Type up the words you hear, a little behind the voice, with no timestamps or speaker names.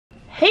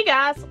Hey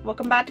guys,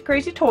 welcome back to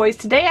CrazeeToys.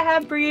 Today I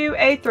have for you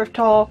a thrift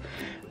haul.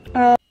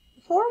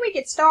 Before we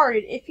get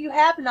started, if you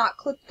have not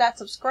clicked that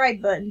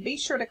subscribe button, be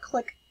sure to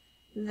click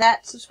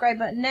that subscribe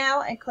button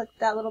now and click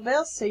that little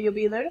bell so you'll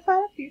be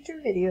notified of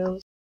future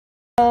videos.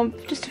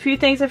 Just a few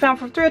things I found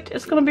from thrift.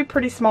 It's going to be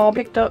pretty small.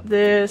 Picked up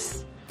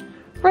this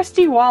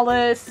Rusty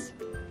Wallace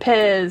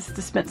Pez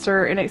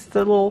dispenser, and it's the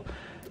little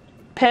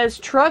Pez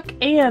truck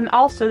and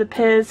also the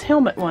Pez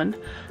helmet one.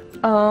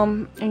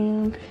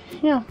 And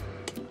yeah.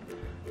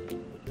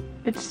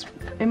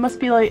 It must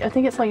be like, I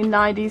think it's like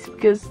 90s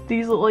because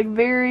these look like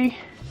very,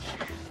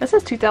 this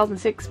says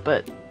 2006,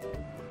 but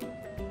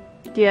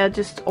yeah,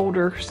 just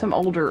older, some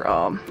older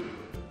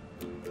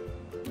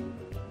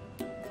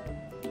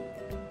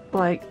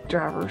like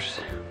drivers.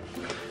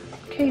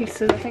 Okay,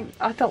 so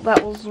I thought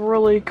that was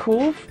really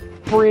cool.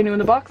 Brand new in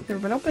the box,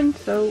 never been opened,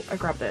 so I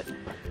grabbed it.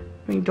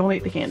 I mean, don't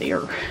eat the candy,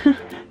 or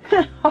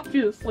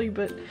obviously,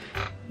 but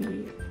yeah.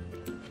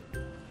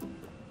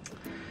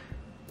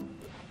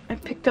 I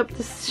picked up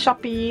this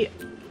Shopee.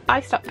 I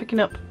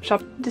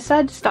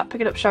decided to stop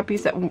picking up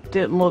Shopees that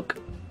didn't look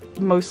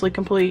mostly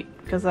complete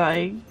because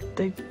they,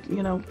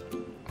 you know,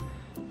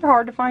 they're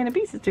hard to find the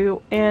pieces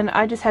to. And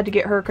I just had to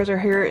get her because her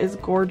hair is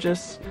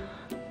gorgeous.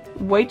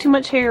 Way too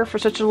much hair for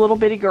such a little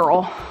bitty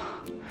girl.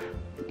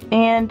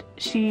 And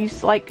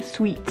she's like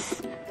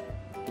sweets.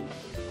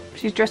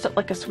 She's dressed up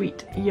like a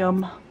sweet.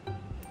 Yum.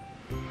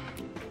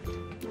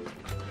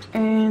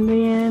 And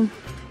then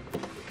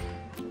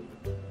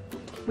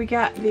we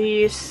got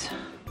these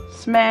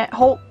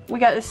Hulk. We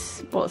got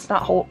this, well, it's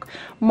not Hulk.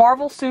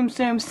 Marvel Tsum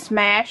Tsum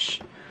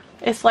Smash.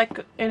 It's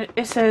like,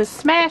 it says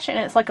Smash, and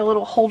it's like a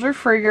little holder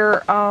for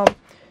your Tsum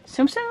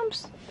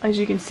Tsums. As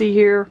you can see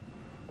here,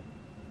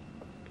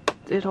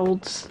 it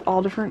holds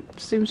all different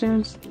Tsum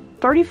Tsums.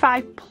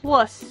 35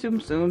 plus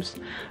Tsum Tsums.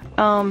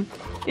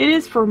 It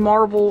is for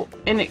Marvel,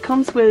 and it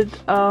comes with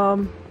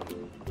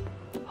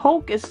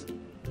Hulk is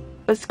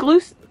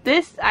exclusive.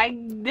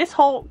 This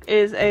Hulk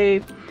is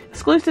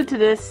exclusive to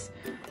this.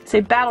 It's a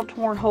battle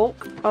torn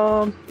Hulk.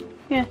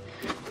 Yeah.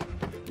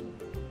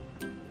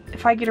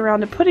 If I get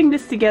around to putting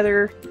this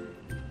together,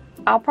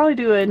 I'll probably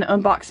do an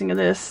unboxing of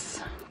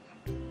this.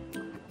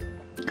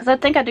 Because I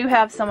think I do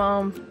have some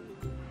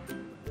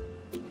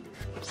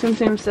Tsum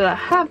Tsums that I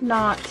have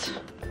not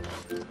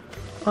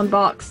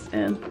unboxed,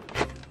 and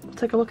we'll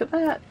take a look at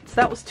that. So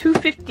that was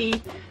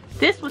 $2.50.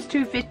 This was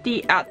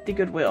 $2.50 at the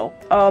Goodwill.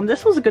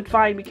 This was a good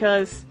find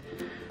because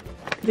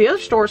the other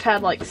stores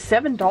had like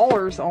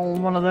 $7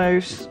 on one of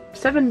those,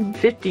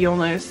 $7.50 on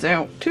those,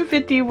 so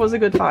 $2.50 was a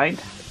good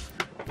find.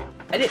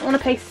 I didn't want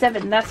to pay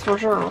 $7, that's for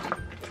sure.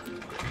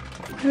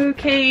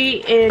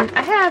 Okay, and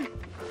I have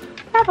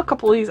a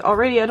couple of these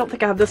already. I don't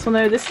think I have this one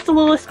though. This is the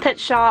Littlest Pet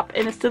Shop,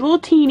 and it's the little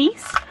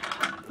teenies.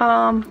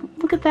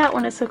 Look at that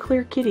one. It's a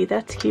clear kitty.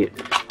 That's cute.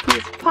 You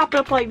just pop it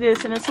up like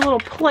this, and it's a little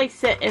play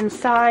set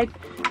inside.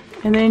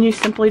 And then you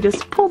simply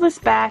just pull this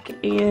back,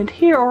 and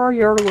here are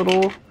your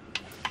little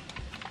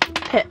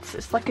pets.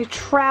 It's like a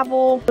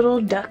travel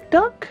little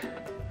duck.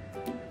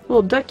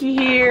 Little ducky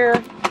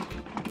here.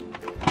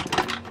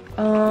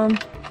 A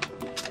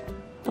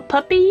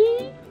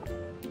puppy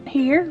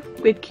here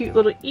with cute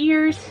little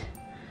ears.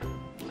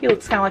 He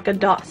looks kind of like a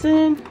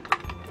Dachshund.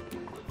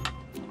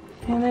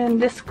 And then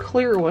this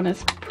clear one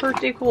is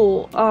pretty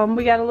cool.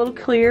 We got a little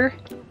clear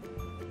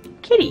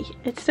kitty.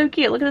 It's so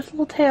cute. Look at this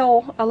little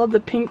tail. I love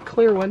the pink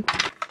clear one.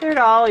 There it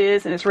all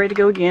is, and it's ready to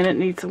go again. It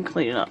needs some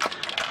cleaning up.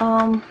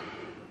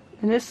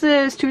 And this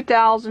is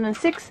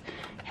 2006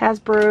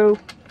 Hasbro,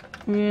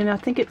 and I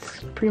think it's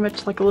pretty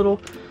much like a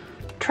little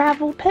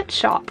travel pet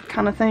shop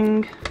kind of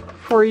thing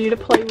for you to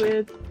play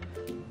with.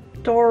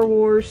 Star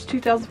Wars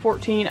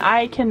 2014.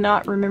 I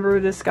cannot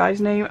remember this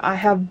guy's name. I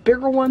have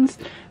bigger ones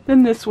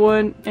than this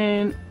one,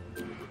 and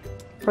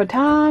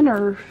Radan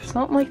or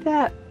something like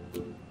that,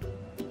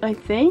 I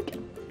think.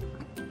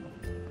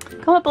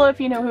 Comment below if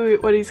you know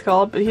what he's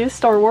called, but he is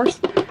Star Wars.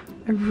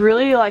 I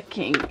really like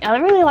him. I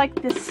really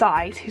like this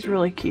size. He's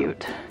really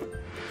cute.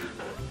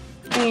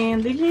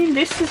 And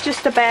this is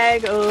just a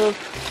bag of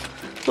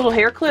little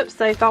hair clips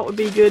that I thought would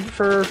be good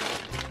for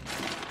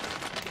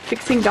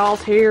fixing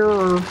dolls' hair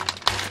or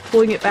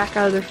pulling it back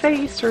out of their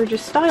face or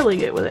just styling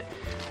it with it.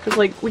 Because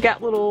like we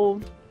got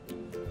little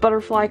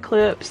butterfly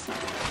clips,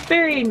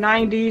 very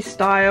 90s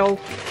style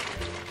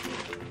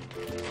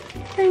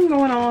thing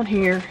going on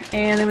here.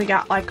 And then we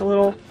got like a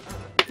little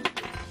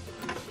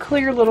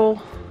clear little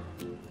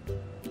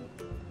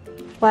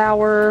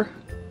flower,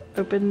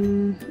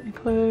 open and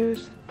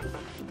close.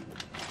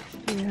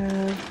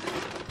 Yeah.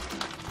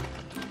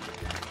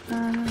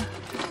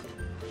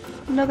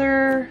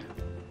 Another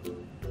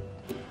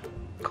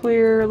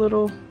clear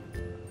little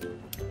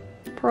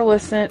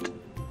pearlescent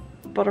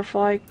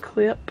butterfly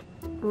clip,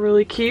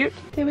 really cute.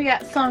 Then we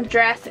got some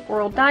Jurassic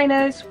World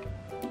dinos.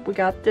 We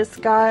got this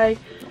guy.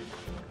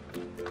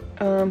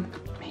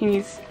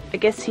 I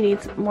guess he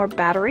needs more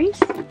batteries.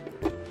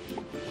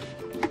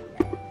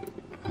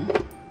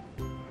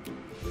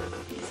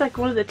 It's like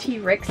one of the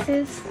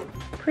T-Rexes.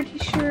 pretty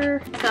sure.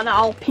 It's got an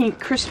all pink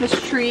Christmas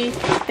tree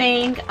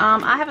thing.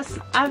 I've had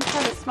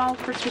a small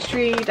Christmas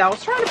tree that I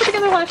was trying to put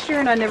together last year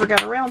and I never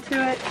got around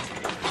to it.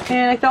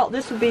 And I thought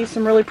this would be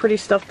some really pretty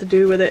stuff to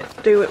do with it.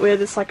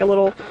 It's like a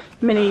little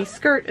mini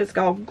skirt. It's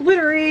all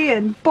glittery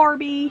and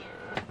Barbie.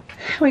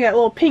 We got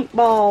little pink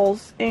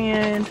balls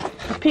and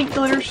a pink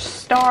glitter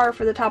star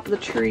for the top of the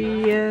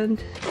tree, and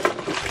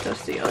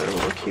just the other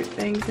little cute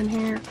things in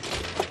here.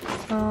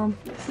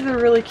 This is a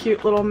really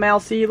cute little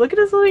mousey. Look at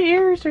his little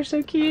ears. They're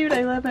so cute.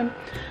 I love him.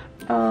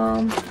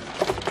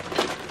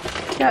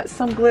 Got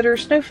some glitter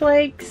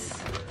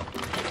snowflakes.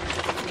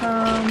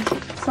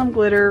 Some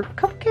glitter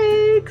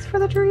cupcakes for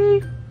the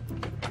tree.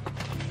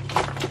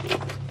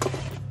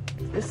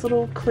 This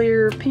little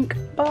clear pink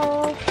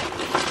ball.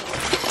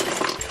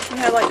 We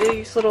have like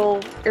these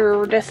little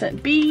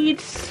iridescent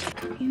beads.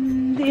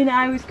 And then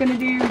I was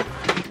thinking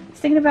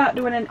about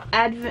doing an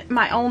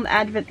my own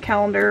advent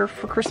calendar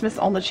for Christmas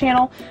on the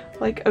channel.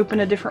 Like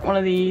open a different one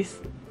of these,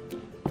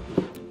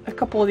 a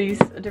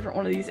different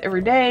one of these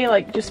every day.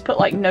 Like just put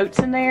like notes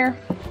in there.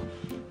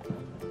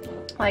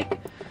 Like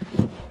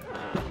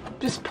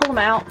just pull them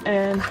out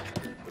and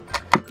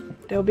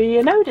there'll be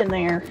a note in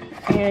there,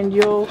 and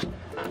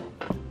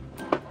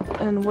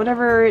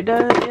whatever it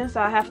is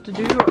I have to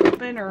do or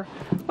open or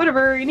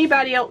whatever.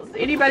 Anybody has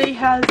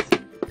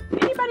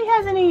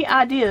any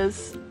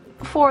ideas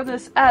for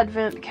this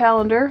advent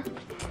calendar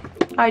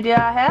idea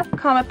I have,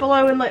 comment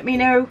below and let me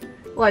know,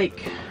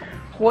 like,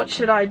 what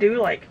should I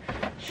do? Like,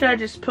 should I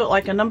just put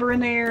like a number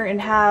in there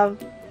and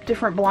have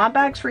different blind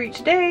bags for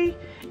each day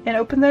and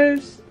open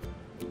those?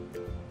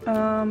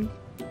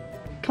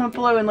 Comment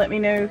below and let me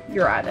know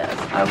your ideas.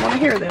 I want to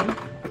hear them.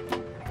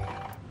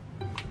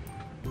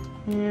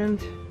 And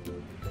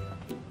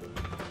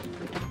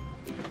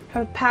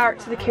have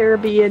Pirates of the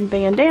Caribbean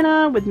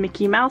bandana with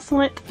Mickey Mouse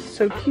on it.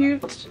 So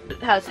cute.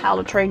 It has How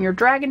to Train Your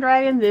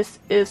Dragon. This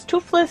is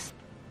Toothless.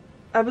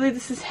 I believe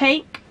this is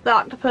Hank, the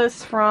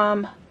octopus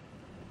from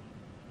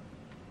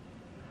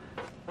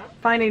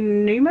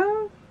Finding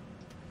Nemo.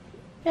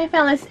 I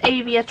found this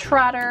Avia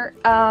Trotter.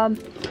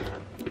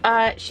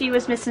 She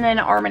was missing an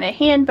arm and a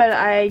hand, but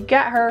I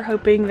got her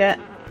hoping that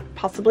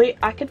possibly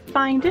I could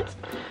find it.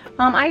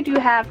 I do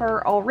have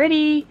her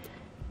already,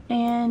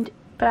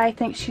 but I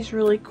think she's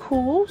really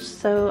cool,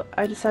 so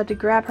I decided to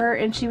grab her,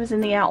 and she was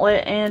in the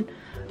outlet and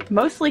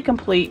mostly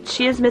complete.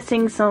 She is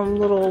missing some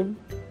little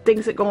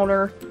things that go on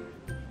her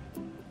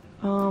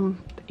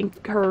in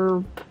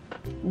her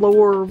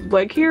lower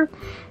leg here,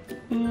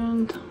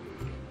 and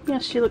yeah,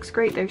 she looks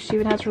great there. She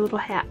even has her little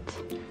hat,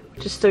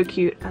 which is so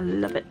cute. I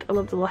love it. I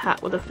love the little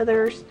hat with the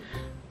feathers.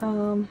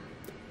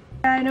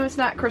 I know it's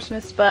not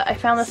Christmas, but I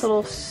found this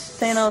little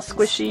Santa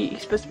squishy.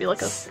 He's supposed to be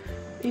like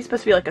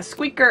a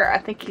squeaker. I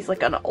think he's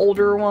like an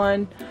older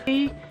one.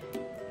 It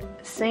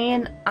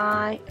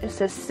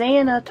says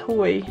Santa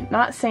Toy,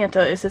 not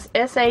Santa. It says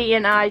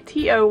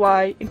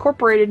SANITOY,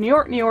 Incorporated, New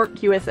York, New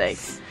York, USA.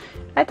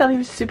 I thought he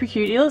was super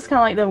cute. He looks kind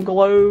of like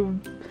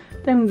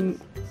them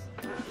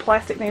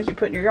plastic things you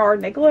put in your yard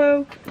and they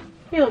glow.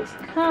 He looks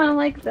kind of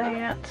like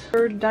that.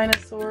 Third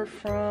dinosaur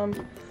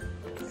from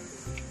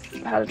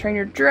How to Train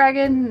Your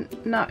Dragon.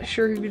 Not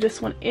sure who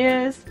this one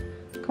is.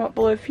 Comment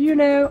below if you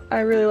know. I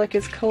really like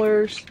his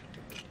colors.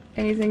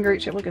 And he's in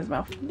great shape. Look at his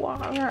mouth. Wow.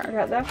 I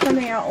got that from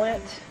the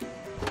outlet.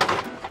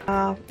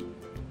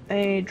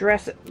 A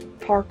Jurassic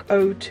Park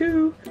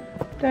 02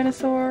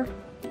 dinosaur.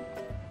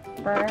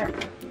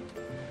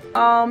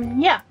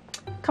 Yeah.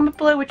 Comment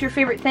below what your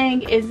favorite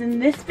thing is in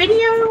this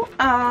video.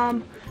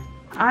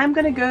 I'm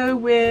gonna go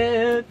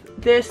with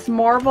this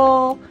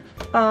Marvel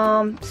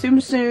Tsum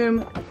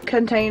Tsum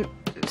contain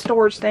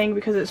storage thing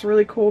because it's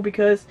really cool,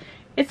 because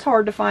it's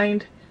hard to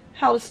find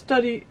how to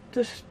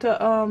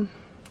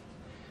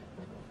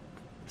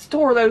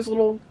store those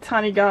little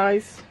tiny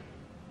guys.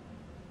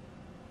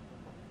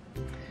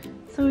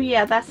 So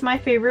yeah, that's my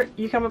favorite.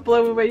 You comment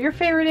below with what your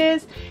favorite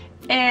is,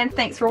 and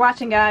thanks for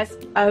watching, guys.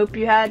 I hope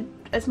you had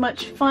as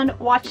much fun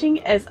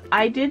watching as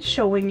I did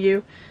showing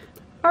you.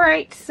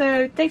 Alright,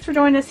 so thanks for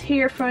joining us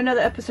here for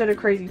another episode of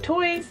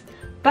CrazeeToys.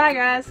 Bye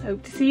guys,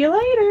 hope to see you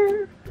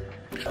later.